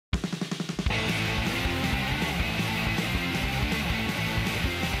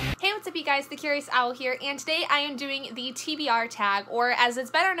up, you guys? The Curious Owl here, and today I am doing the TBR tag, or as it's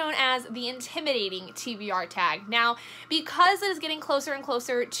better known as the intimidating TBR tag. Now, because it is getting closer and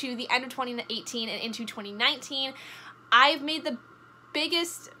closer to the end of 2018 and into 2019, I've made the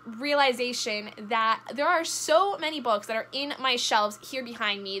biggest realization that there are so many books that are in my shelves here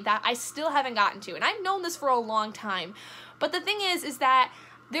behind me that I still haven't gotten to, and I've known this for a long time. But the thing is that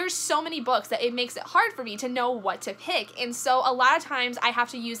there's so many books that it makes it hard for me to know what to pick. And so a lot of times I have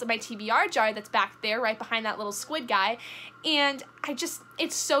to use my TBR jar that's back there right behind that little squid guy. And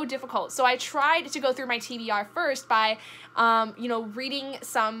it's so difficult. So I tried to go through my TBR first by, reading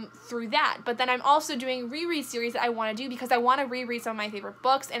some through that. But then I'm also doing reread series that I want to do because I want to reread some of my favorite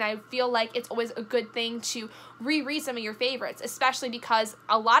books. And I feel like it's always a good thing to reread some of your favorites, especially because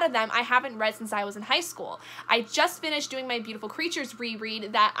a lot of them I haven't read since I was in high school. I just finished doing my Beautiful Creatures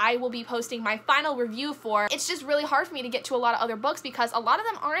reread that I will be posting my final review for. It's just really hard for me to get to a lot of other books because a lot of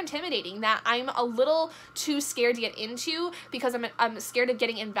them are intimidating that I'm a little too scared to get into because I'm scared of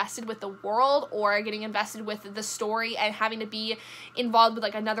getting invested with the world or getting invested with the story and having to be involved with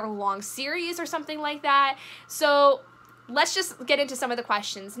like another long series or something like that. So let's just get into some of the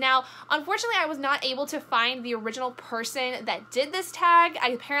questions. Now, unfortunately, I was not able to find the original person that did this tag.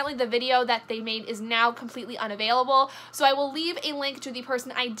 Apparently, the video that they made is now completely unavailable. So I will leave a link to the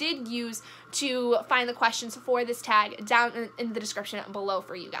person I did use to find the questions for this tag down in the description below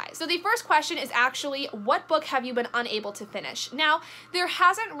for you guys. So the first question is actually, what book have you been unable to finish? Now, there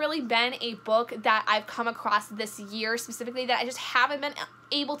hasn't really been a book that I've come across this year specifically that I just haven't been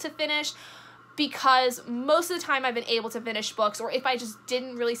able to finish, because most of the time I've been able to finish books, or if I just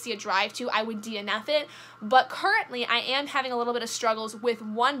didn't really see a drive to, I would DNF it. But currently I am having a little bit of struggles with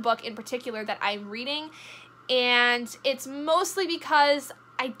one book in particular that I'm reading, and it's mostly because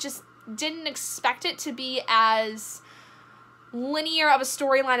I just didn't expect it to be as linear of a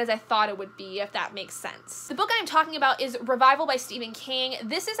storyline as I thought it would be, if that makes sense. The book I'm talking about is Revival by Stephen King.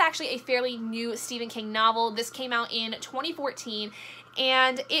 This is actually a fairly new Stephen King novel. This came out in 2014,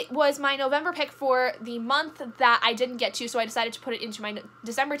 and it was my November pick for the month that I didn't get to, so I decided to put it into my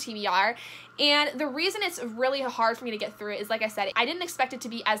December TBR. And the reason it's really hard for me to get through it is, like I said, I didn't expect it to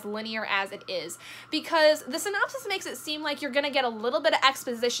be as linear as it is, because the synopsis makes it seem like you're gonna get a little bit of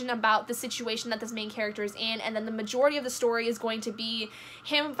exposition about the situation that this main character is in, and then the majority of the story is going to be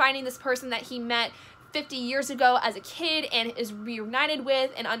him finding this person that he met 50 years ago as a kid and is reunited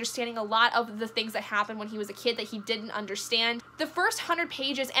with, and understanding a lot of the things that happened when he was a kid that he didn't understand. The first 100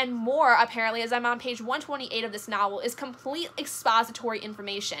 pages and more, apparently, as I'm on page 128 of this novel, is complete expository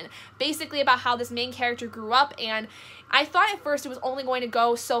information, basically about how this main character grew up. And I thought at first it was only going to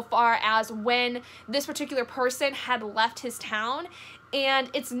go so far as when this particular person had left his town, and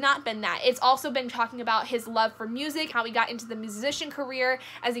it's not been that. It's also been talking about his love for music, how he got into the musician career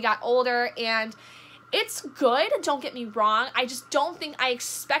as he got older, and it's good, don't get me wrong. I just don't think I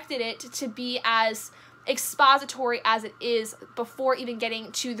expected it to be as expository as it is before even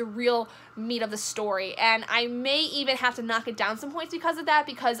getting to the real meat of the story. And I may even have to knock it down some points because of that,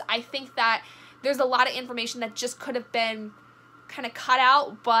 because I think that there's a lot of information that just could have been kind of cut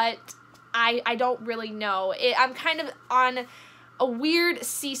out, but I don't really know. I'm kind of on a weird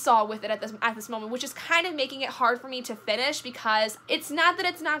seesaw with it at this moment, which is kind of making it hard for me to finish, because it's not that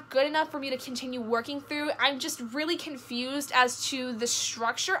it's not good enough for me to continue working through. I'm just really confused as to the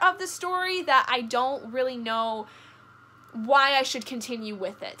structure of the story that I don't really know why I should continue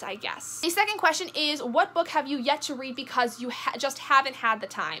with it, I guess. The second question is, what book have you yet to read because you just haven't had the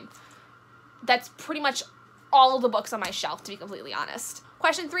time? That's pretty much all of the books on my shelf, to be completely honest.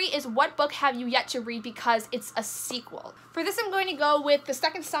 Question 3 is, what book have you yet to read because it's a sequel? For this, I'm going to go with The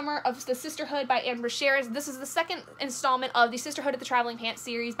Second Summer of the Sisterhood by Anne Brashares. This is the second installment of the Sisterhood of the Traveling Pants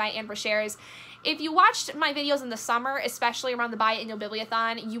series by Anne Brashares. If you watched my videos in the summer, especially around the Biennial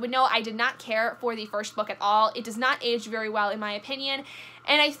Bibliothon, you would know I did not care for the first book at all. It does not age very well, in my opinion.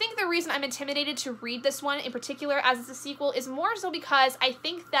 And I think the reason I'm intimidated to read this one in particular as it's a sequel is more so because I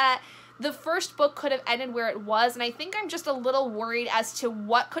think that the first book could have ended where it was, and I think I'm just a little worried as to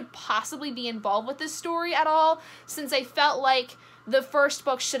what could possibly be involved with this story at all, since I felt like the first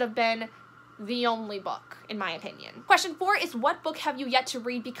book should have been the only book, in my opinion. Question 4 is, what book have you yet to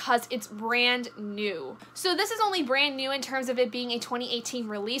read because it's brand new? So this is only brand new in terms of it being a 2018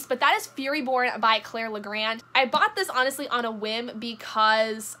 release, but that is Furyborn by Claire Legrand. I bought this honestly on a whim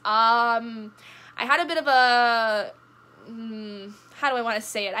because I had a bit of a how do I want to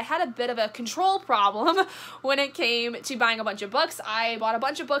say it? I had a bit of a control problem when it came to buying a bunch of books. I bought a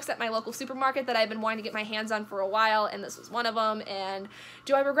bunch of books at my local supermarket that I've been wanting to get my hands on for a while, and this was one of them. And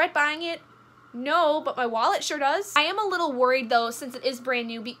do I regret buying it? No, but my wallet sure does. I am a little worried though, since it is brand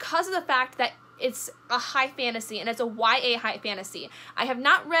new, because of the fact that it's a high fantasy and it's a YA high fantasy. I have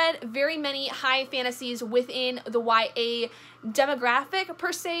not read very many high fantasies within the YA demographic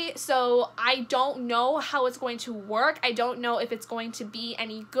per se, so I don't know how it's going to work. I don't know if it's going to be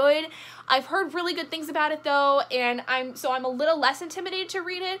any good. I've heard really good things about it though, and I'm a little less intimidated to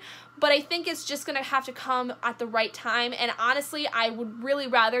read it, but I think it's just gonna have to come at the right time, and honestly, I would really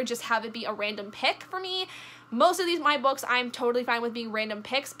rather just have it be a random pick for me. Most of my books, I'm totally fine with being random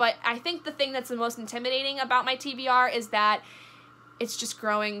picks, but I think the thing that's the most intimidating about my TBR is that it's just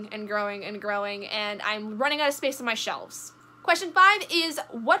growing and growing and growing, and I'm running out of space on my shelves. Question 5 is,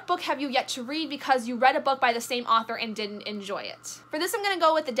 what book have you yet to read because you read a book by the same author and didn't enjoy it? For this, I'm going to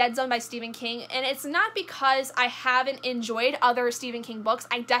go with The Dead Zone by Stephen King, and it's not because I haven't enjoyed other Stephen King books.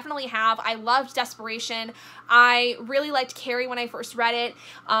 I definitely have. I loved Desperation. I really liked Carrie when I first read it.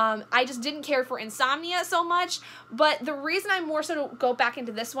 I just didn't care for Insomnia so much, but the reason I'm more so to go back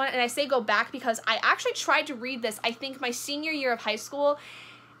into this one, and I say go back because I actually tried to read this, I think, my senior year of high school,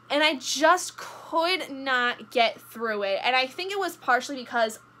 and I just could not get through it. And I think it was partially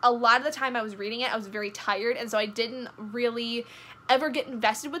because a lot of the time I was reading it, I was very tired, and so I didn't really ever get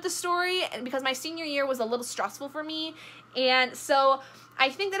invested with the story, and because my senior year was a little stressful for me. And so I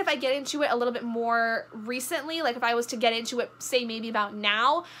think that if I get into it a little bit more recently, like if I was to get into it, say maybe about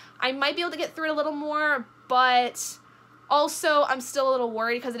now, I might be able to get through it a little more, but also, I'm still a little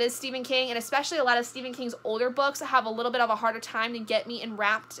worried because it is Stephen King, and especially a lot of Stephen King's older books have a little bit of a harder time to get me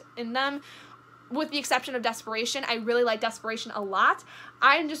enwrapped in them, with the exception of Desperation. I really like Desperation a lot.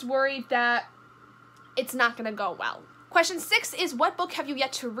 I'm just worried that it's not going to go well. Question 6 is, what book have you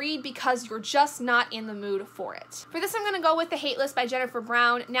yet to read because you're just not in the mood for it? For this, I'm going to go with The Hate List by Jennifer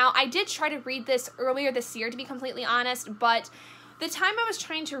Brown. Now, I did try to read this earlier this year, to be completely honest, but the time I was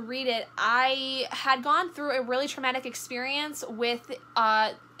trying to read it, I had gone through a really traumatic experience with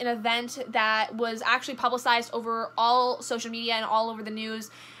an event that was actually publicized over all social media and all over the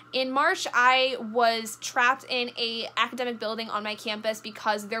news. In March, I was trapped in an academic building on my campus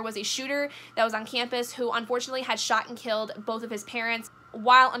because there was a shooter that was on campus who unfortunately had shot and killed both of his parents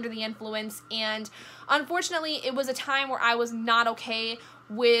while under the influence, and unfortunately it was a time where I was not okay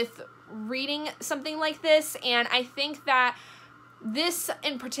with reading something like this, and I think that this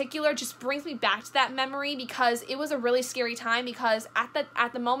in particular just brings me back to that memory because it was a really scary time, because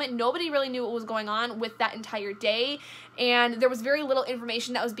at the moment nobody really knew what was going on with that entire day, and there was very little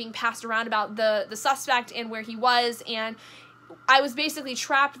information that was being passed around about the suspect and where he was, and I was basically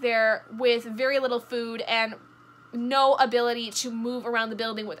trapped there with very little food and no ability to move around the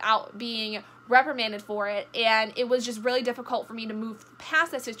building without being reprimanded for it, and it was just really difficult for me to move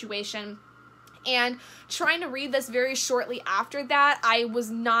past that situation. And trying to read this very shortly after that, I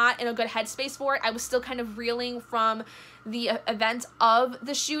was not in a good headspace for it. I was still kind of reeling from the event of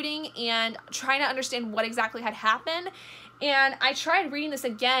the shooting and trying to understand what exactly had happened. And I tried reading this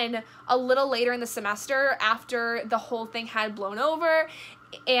again a little later in the semester after the whole thing had blown over,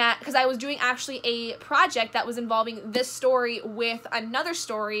 and because I was doing actually a project that was involving this story with another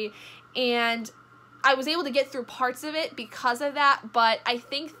story, and I was able to get through parts of it because of that, but I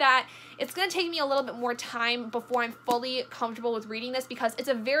think that it's going to take me a little bit more time before I'm fully comfortable with reading this, because it's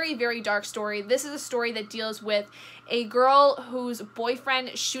a very, very dark story. This is a story that deals with a girl whose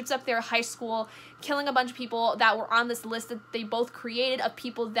boyfriend shoots up their high school, killing a bunch of people that were on this list that they both created of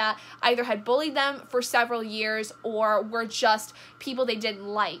people that either had bullied them for several years or were just people they didn't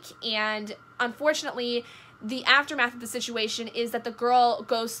like. And unfortunately, the aftermath of the situation is that the girl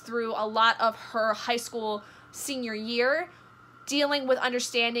goes through a lot of her high school senior year dealing with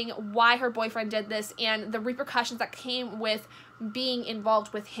understanding why her boyfriend did this and the repercussions that came with being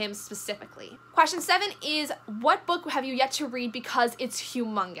involved with him specifically. Question 7 is, what book have you yet to read because it's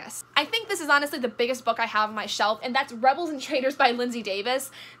humongous? I think this is honestly the biggest book I have on my shelf, and that's Rebels and Traitors by Lindsay Davis.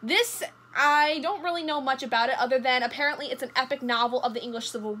 This, I don't really know much about it other than apparently it's an epic novel of the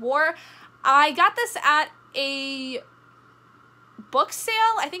English Civil War. I got this at a book sale.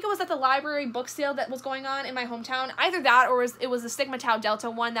 I think it was at the library book sale that was going on in my hometown. Either that or it was the Sigma Tau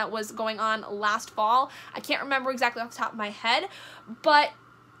Delta one that was going on last fall. I can't remember exactly off the top of my head, but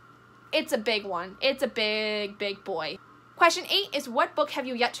it's a big one. It's a big, big boy. Question 8 is, what book have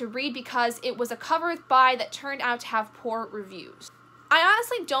you yet to read because it was a covered buy that turned out to have poor reviews? I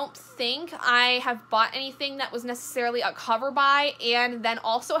honestly don't think I have bought anything that was necessarily a cover buy and then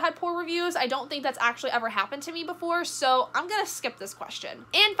also had poor reviews. I don't think that's actually ever happened to me before, so I'm gonna skip this question.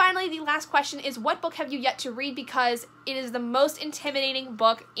 And finally, the last question is, what book have you yet to read because it is the most intimidating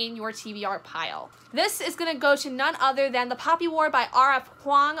book in your TBR pile? This is gonna go to none other than The Poppy War by R.F.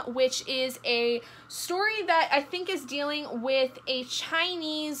 Kuang, which is a story that I think is dealing with a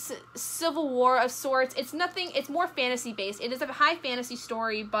Chinese civil war of sorts. It's more fantasy based. It is a high fantasy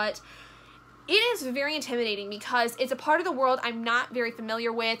story, but it is very intimidating because it's a part of the world I'm not very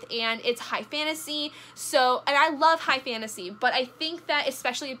familiar with, and it's high fantasy. So, and I love high fantasy, but I think that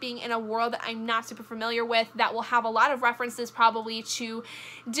especially being in a world that I'm not super familiar with, that will have a lot of references probably to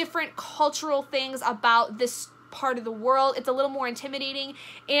different cultural things about this part of the world, it's a little more intimidating.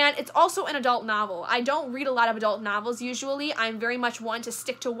 And it's also an adult novel. I don't read a lot of adult novels usually. I'm very much one to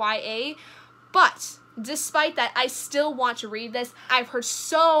stick to YA, but despite that, I still want to read this. I've heard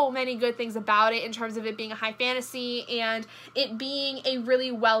so many good things about it in terms of it being a high fantasy and it being a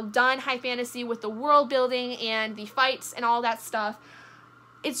really well done high fantasy with the world building and the fights and all that stuff.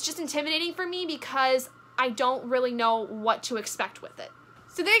 It's just intimidating for me because I don't really know what to expect with it.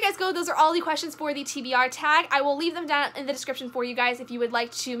 So there you guys go. Those are all the questions for the TBR tag. I will leave them down in the description for you guys if you would like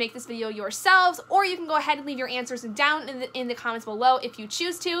to make this video yourselves, or you can go ahead and leave your answers down in the comments below if you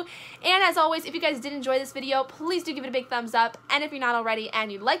choose to. And as always, if you guys did enjoy this video, please do give it a big thumbs up. And if you're not already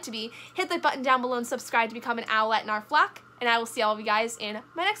and you'd like to be, hit the button down below and subscribe to become an owlet in our flock. And I will see all of you guys in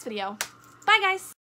my next video. Bye guys!